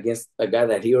against a guy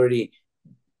that he already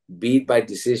beat by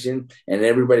decision, and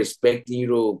everybody expecting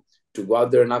you to go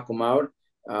out there and knock him out.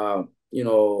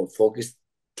 Focus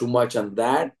too much on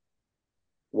that,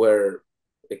 where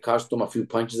it cost him a few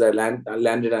punches that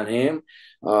landed on him.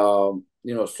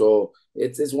 So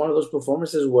it's one of those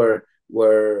performances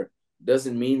where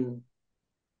doesn't mean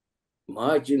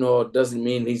much. Doesn't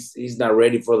mean he's not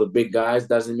ready for the big guys.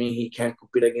 Doesn't mean he can't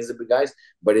compete against the big guys.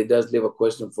 But it does leave a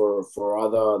question for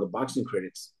all the boxing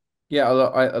critics.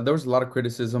 Yeah, there was a lot of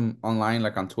criticism online,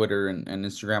 like on Twitter and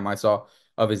Instagram. I saw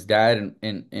of his dad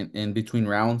in between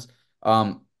rounds.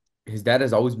 Um, his dad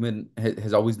has always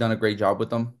done a great job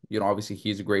with him. Obviously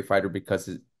he's a great fighter because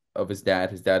of his dad.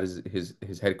 His dad is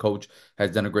his head coach,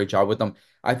 has done a great job with him.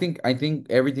 I think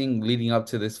everything leading up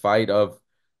to this fight of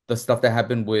the stuff that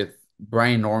happened with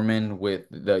Brian Norman with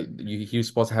he was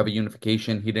supposed to have a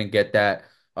unification. He didn't get that.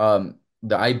 The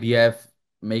IBF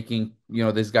making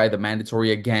this guy the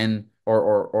mandatory again,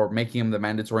 or making him the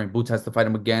mandatory, and Boots has to fight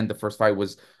him again. The first fight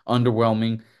was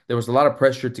underwhelming. There was a lot of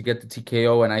pressure to get the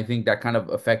TKO, and I think that kind of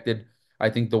affected, I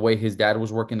think, the way his dad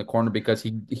was working the corner, because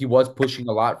he was pushing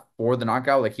a lot for the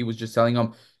knockout. Like, he was just telling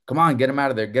him, come on, get him out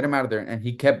of there, get him out of there. And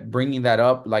he kept bringing that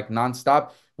up like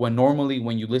nonstop, when normally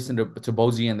when you listen to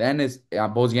Bozy and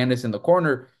Bozy Ennis in the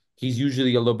corner, he's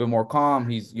usually a little bit more calm.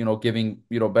 He's, giving,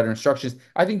 better instructions.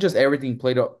 I think just everything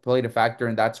played a factor,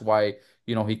 and that's why,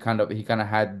 he kind of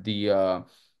had the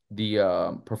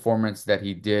performance that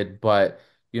he did. But,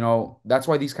 that's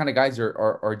why these kind of guys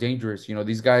are dangerous.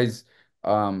 These guys,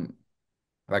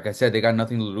 like I said, they got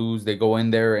nothing to lose. They go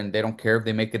in there and they don't care if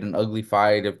they make it an ugly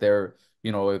fight. If they're,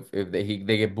 if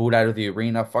they get booed out of the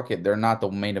arena, fuck it. They're not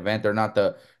the main event. They're not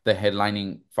the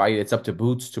headlining fight. It's up to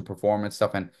Boots to perform and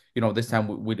stuff. And, this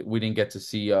time we didn't get to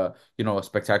see a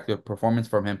spectacular performance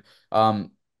from him.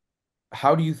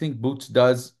 How do you think Boots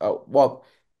does? Well,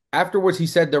 afterwards, he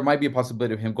said there might be a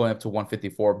possibility of him going up to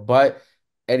 154, but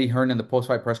Eddie Hearn in the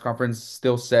post-fight press conference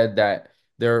still said that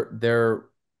their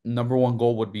number one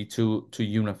goal would be to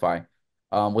unify.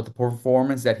 With the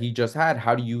performance that he just had,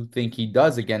 how do you think he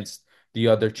does against the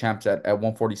other champs at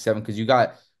 147? Because you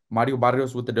got Mario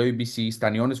Barrios with the WBC,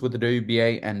 Stanionis with the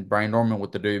WBA, and Brian Norman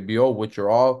with the WBO, which are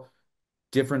all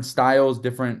different styles,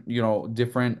 different,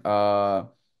 different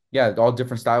yeah, all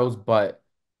different styles, but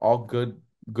all good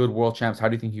world champs. How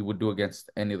do you think he would do against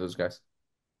any of those guys?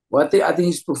 Well, I think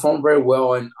he's performed very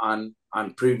well on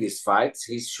previous fights.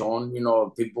 He's shown,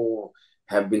 people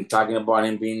have been talking about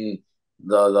him being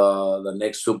the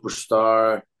next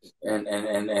superstar,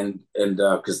 and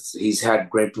because he's had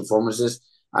great performances.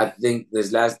 I think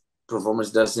this last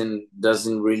performance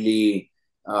doesn't really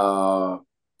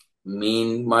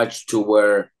mean much to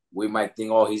where we might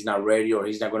think, oh, he's not ready or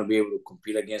he's not going to be able to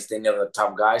compete against any of the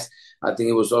top guys. I think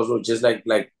it was also just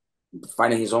like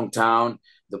finding his hometown,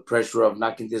 the pressure of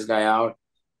knocking this guy out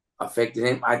affected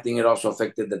him. I think it also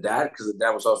affected the dad because the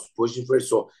dad was also pushing for it.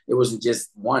 So it wasn't just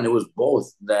one; it was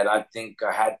both that I think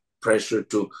had pressure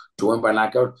to win by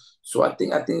knockout. So I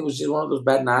think it was just one of those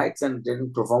bad nights and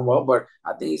didn't perform well. But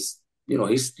I think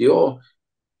he's still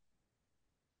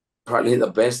probably the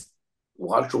best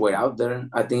welterweight out there.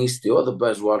 I think he's still the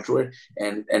best welterweight.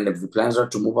 And if the plans are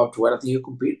to move up to weight, I think he'll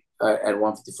compete at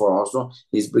 154 also.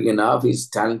 He's big enough. He's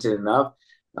talented enough.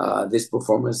 This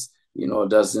performance,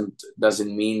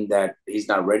 doesn't mean that he's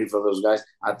not ready for those guys.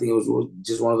 I think it was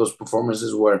just one of those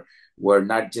performances where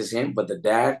not just him, but the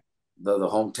dad, the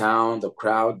hometown, the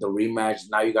crowd, the rematch.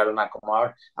 Now you got to knock him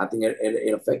out. I think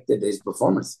it affected his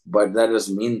performance, but that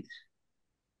doesn't mean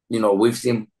we've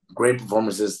seen great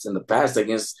performances in the past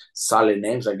against solid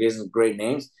names, against great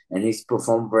names, and he's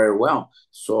performed very well.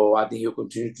 So I think he'll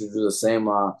continue to do the same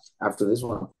after this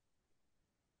one.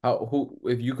 Who,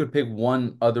 if you could pick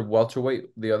one other welterweight,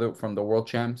 the other from the world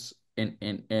champs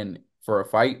in for a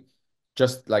fight,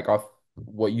 just like off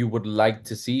what you would like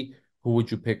to see, who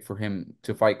would you pick for him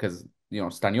to fight? Because The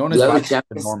Stanionis, other Barrios, and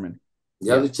champions, Norman. the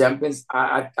Yeah, other champions,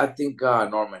 I think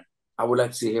Norman. I would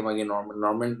like to see him again.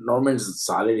 Norman's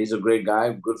solid. He's a great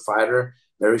guy, good fighter,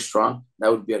 very strong. That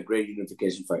would be a great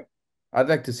unification fight. I'd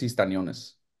like to see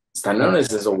Stanionis.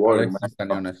 Stanonis is a I'd warrior, like to see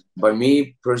man. Stanionis. But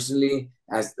me personally,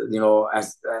 I'd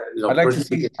like to personally,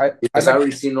 see. I'd because I like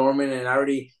already see Norman and I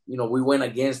already, we went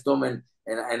against him and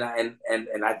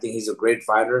I think he's a great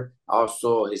fighter.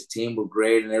 Also, his team were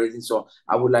great and everything. So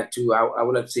I would like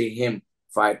to see him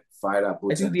fight up I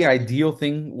Boots think the Ennis. ideal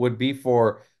thing would be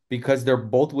for because they're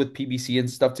both with PBC and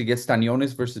stuff to get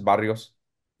Stanionis versus Barrios.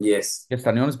 Yes, Get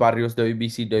Stanionis, Barrios,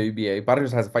 WBC, WBA.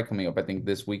 Barrios has a fight coming up, I think,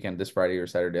 this weekend, this Friday or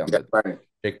Saturday on yeah, the right.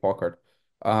 Jake Paul card.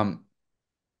 Um,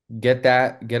 get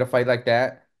a fight like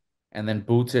that, and then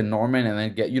Boots and Norman, and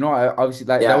then obviously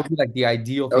that Yeah, would be like the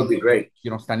ideal that would thing be to do. great.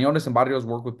 Stanionis and Barrios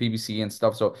work with PBC and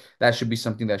stuff, so that should be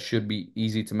something that should be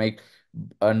easy to make.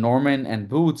 Norman and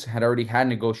Boots had already had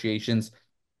negotiations.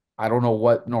 I don't know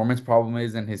what Norman's problem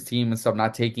is and his team and stuff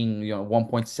not taking,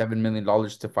 $1.7 million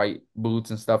to fight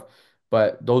Boots and stuff.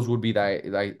 But those would be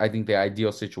I think the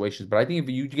ideal situations. But I think if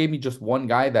you gave me just one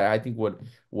guy that I think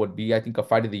would be, I think a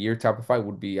fight of the year type of fight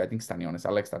would be, I think Stanionis.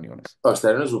 I like Stanionis. Oh,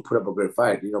 Stanonis will put up a great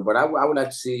fight, but I would like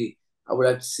to see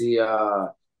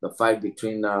the fight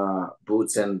between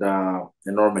Boots and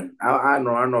Norman. I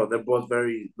know they're both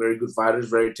very very good fighters,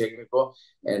 very technical,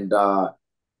 and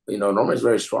Norman's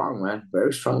very strong, man,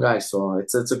 very strong guy. So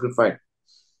it's a good fight.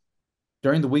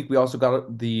 During the week, we also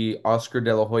got the Oscar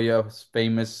De La Hoya's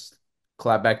famous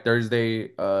clapback Thursday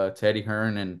to Eddie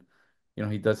Hearn, and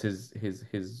he does his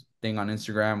thing on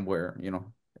Instagram where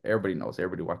everybody knows,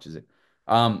 everybody watches it.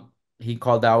 He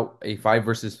called out a 5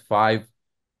 versus 5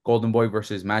 Golden Boy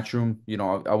versus Matchroom.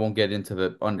 I won't get into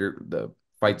the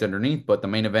fights underneath, but the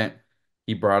main event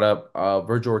he brought up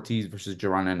Virgil Ortiz versus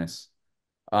Jaron Ennis.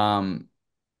 Um,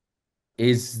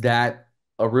 is that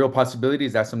a real possibility?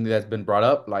 Is that something that's been brought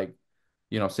up? Like,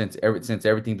 since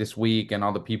everything this week and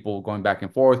all the people going back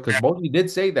and forth, because Bowley did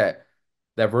say that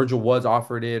Virgil was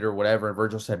offered it or whatever, and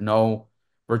Virgil said no.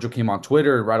 Virgil came on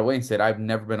Twitter right away and said, "I've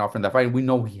never been offered that fight." And we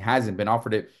know he hasn't been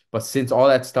offered it, but since all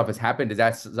that stuff has happened, is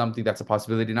that something that's a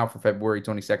possibility now for February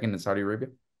 22nd in Saudi Arabia?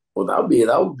 Well, that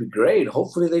would be great.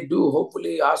 Hopefully they do.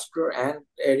 Hopefully Oscar and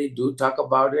Eddie do talk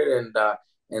about it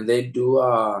and they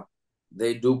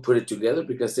do put it together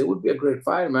because it would be a great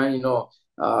fight, man.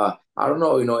 I don't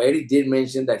know. Eddie did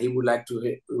mention that he would like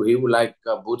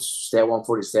Boots to stay at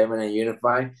 147 and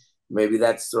unify. Maybe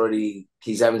that's already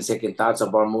he's having second thoughts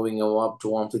about moving him up to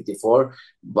 154.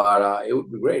 But it would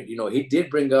be great. He did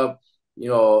bring up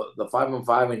the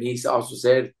 5-on-5, and he also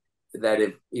said that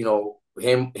if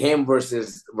him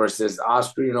versus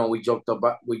Oscar. We joked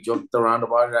around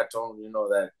about it. I told him,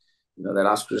 that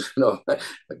Oscar's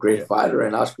a great Yeah. fighter,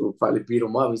 and Oscar would probably beat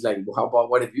him up. He's like, well, how about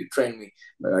what if you train me?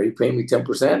 Like, are you paying me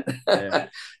 10%? Yeah.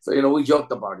 So we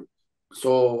joked about it.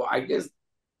 So I guess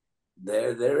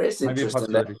there is Might be a interest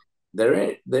in that.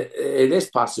 possibility. It is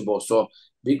possible. So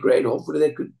be great. Hopefully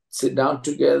they could sit down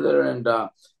together and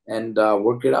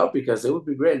work it out because it would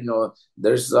be great.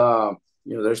 There's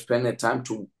plenty of time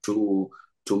to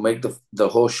make the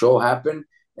whole show happen.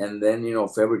 And then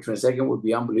February 22nd would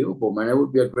be unbelievable, man. It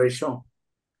would be a great show.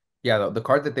 Yeah, the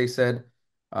card that they said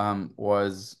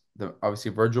was the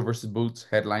obviously Virgil versus Boots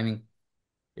headlining.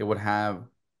 It would have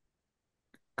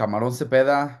Camarón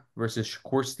Cepeda versus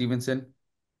Shakur Stevenson,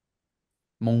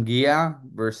 Munguia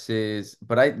versus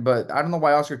but I don't know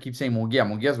why Oscar keeps saying Munguia.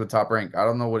 Munguia's with Top Rank. I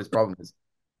don't know what his problem is.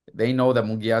 They know that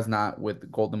Munguia's not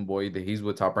with Golden Boy, that he's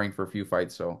with Top Rank for a few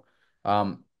fights. So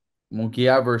um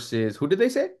Munguia versus who did they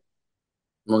say?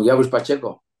 Mongiavus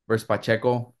Pacheco. Versus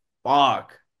Pacheco.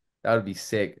 Fuck. That would be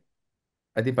sick.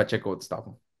 I think Pacheco would stop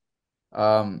him.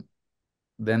 Um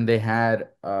Then they had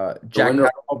The Jack winner.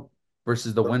 Catterall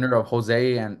versus the winner of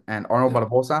Jose and Arnold Yeah,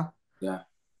 Barbosa. yeah.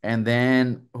 And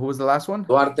then who was the last one?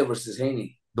 Duarte versus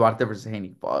Haney. Duarte versus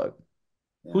Haney. Fuck.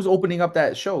 Yeah. Who's opening up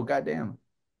that show? Goddamn.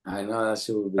 I know that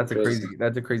shit would be That's a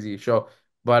crazy. crazy show.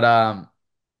 But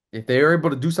if they are able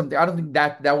to do something, I don't think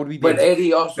that would be the But exact.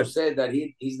 Eddie also said that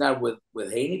he's not with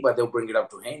Haney, but they'll bring it up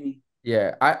to Haney.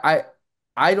 Yeah,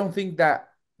 I don't think that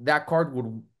card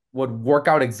would work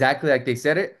out exactly like they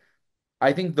said it.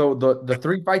 I think the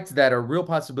three fights that are real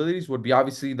possibilities would be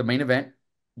obviously the main event,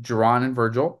 Duran and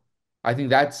Virgil. I think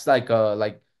that's like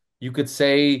you could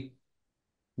say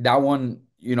that one,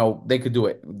 they could do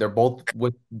it. They're both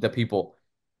with the people.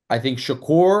 I think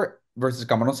Shakur versus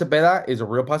Cameron Cepeda is a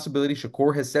real possibility.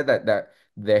 Shakur has said that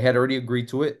they had already agreed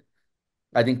to it.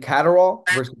 I think Catterall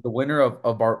versus the winner of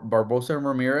Barbosa and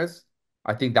Ramirez.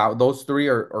 I think that those three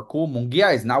are cool.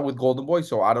 Munguia is not with Golden Boy,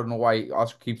 so I don't know why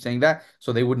Oscar keeps saying that.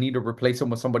 So they would need to replace him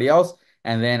with somebody else.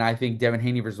 And then I think Devin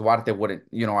Haney versus Duarte wouldn't.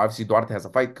 Obviously Duarte has a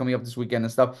fight coming up this weekend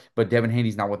and stuff, but Devin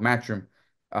Haney's not with Matchroom.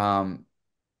 Um,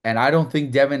 and I don't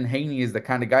think Devin Haney is the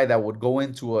kind of guy that would go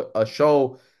into a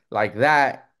show like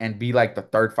that and be like the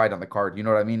third fight on the card. You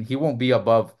know what I mean? He won't be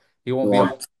above. He won't be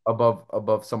No.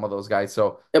 above some of those guys.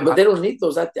 So. Yeah, but they don't need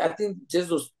those. I think just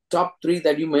those top three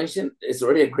that you mentioned is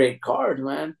already a great card,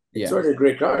 man. It's Yeah. already a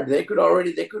great card. They could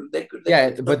already they could they could they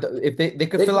Yeah, could but if they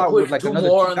could they fill could out with put like two another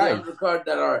more two on the guys.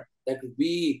 undercard that could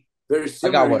be very I got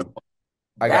similar. one.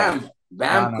 I got one. Bam, No,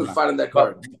 Bam no, could no. fight on that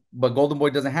But card. but Golden Boy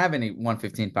doesn't have any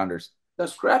 115 pounders.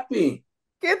 That's crappy.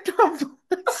 Get the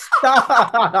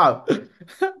stop.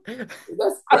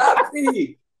 That's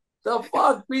crappy. The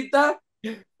fuck, Pita?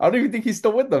 I don't even think he's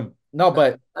still with them. No,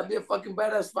 but That'd be a fucking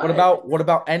badass what fight. about what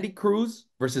about Andy Cruz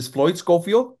versus Floyd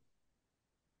Schofield?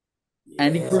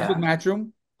 Andy Cruz with Yeah,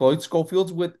 Matchroom, Floyd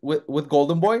Schofield's with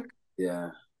Golden Boy,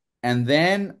 yeah, and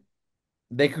then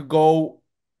they could go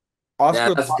yeah.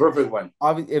 Oscar. That's a perfect one.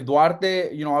 If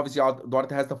Duarte, obviously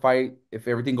Duarte has to fight. If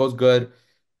everything goes good,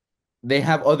 they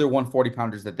have other 140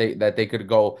 pounders that they could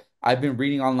go. I've been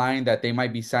reading online that they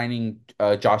might be signing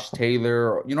Josh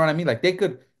Taylor. You know what I mean? Like they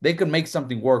could make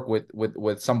something work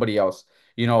with somebody else.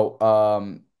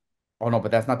 Oh no,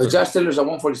 but that's not But the. Josh Taylor's at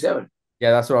 147.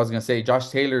 Yeah, that's what I was gonna say. Josh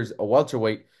Taylor's a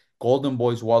welterweight. Golden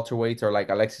Boy's welterweights are like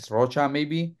Alexis Rocha,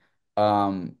 maybe.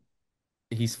 Um,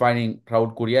 he's fighting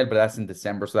Raul Curiel, but that's in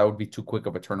December, so that would be too quick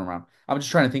of a turnaround. I'm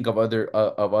just trying to think of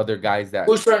other guys that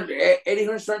Who's trying? Eddie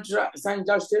Hearn's trying to sign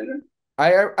Josh Taylor.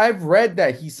 I've read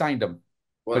that he signed him,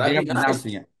 Well, but they that'd be haven't announced it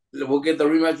nice. yet. We'll get the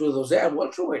rematch with Jose at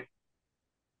welterweight.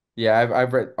 Yeah,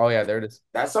 I've read. Oh yeah, there it is.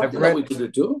 That's I've something that we read could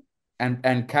do too.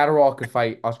 and Catterall could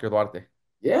fight Oscar Duarte.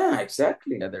 Yeah,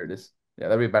 exactly. Yeah, there it is. Yeah,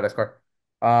 that'd be a badass card.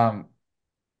 Um,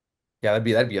 yeah,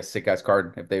 that'd be a sick ass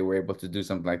card if they were able to do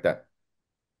something like that.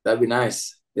 That'd be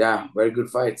nice. Yeah, very good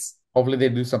fights. Hopefully they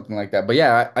do something like that. But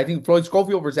yeah, I think Floyd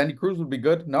Schofield versus Andy Cruz would be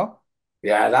good. No?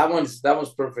 Yeah, that one's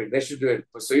perfect. They should do it.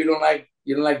 So you don't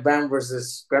like Bam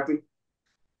versus Scrappy?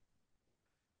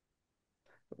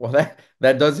 Well,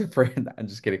 that does it for it. I'm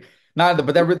just kidding. Nah,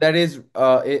 but that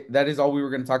is all we were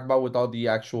going to talk about with all the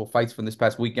actual fights from this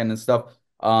past weekend and stuff.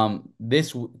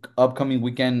 This upcoming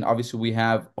weekend, obviously we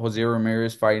have Jose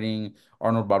Ramirez fighting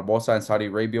Arnold Barbosa in Saudi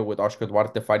Arabia with Oscar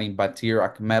Duarte fighting Batir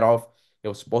Akhmedov. It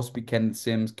was supposed to be Kenneth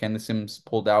Sims. Kenneth Sims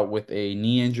pulled out with a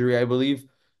knee injury, I believe.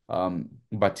 Batir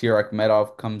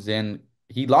Akhmedov comes in.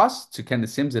 He lost to Kenneth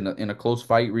Sims in a close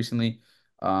fight recently.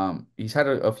 He's had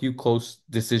a few close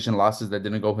decision losses that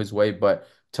didn't go his way, but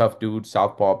tough dude,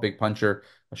 southpaw, big puncher.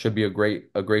 It should be a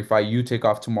great fight. You take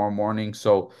off tomorrow morning,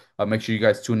 so make sure you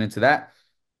guys tune into that.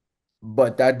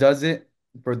 But that does it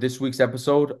for this week's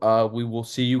episode. We will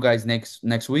see you guys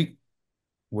next week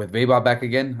with Veba back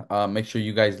again. Make sure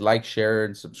you guys like, share,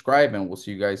 and subscribe, and we'll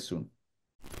see you guys soon.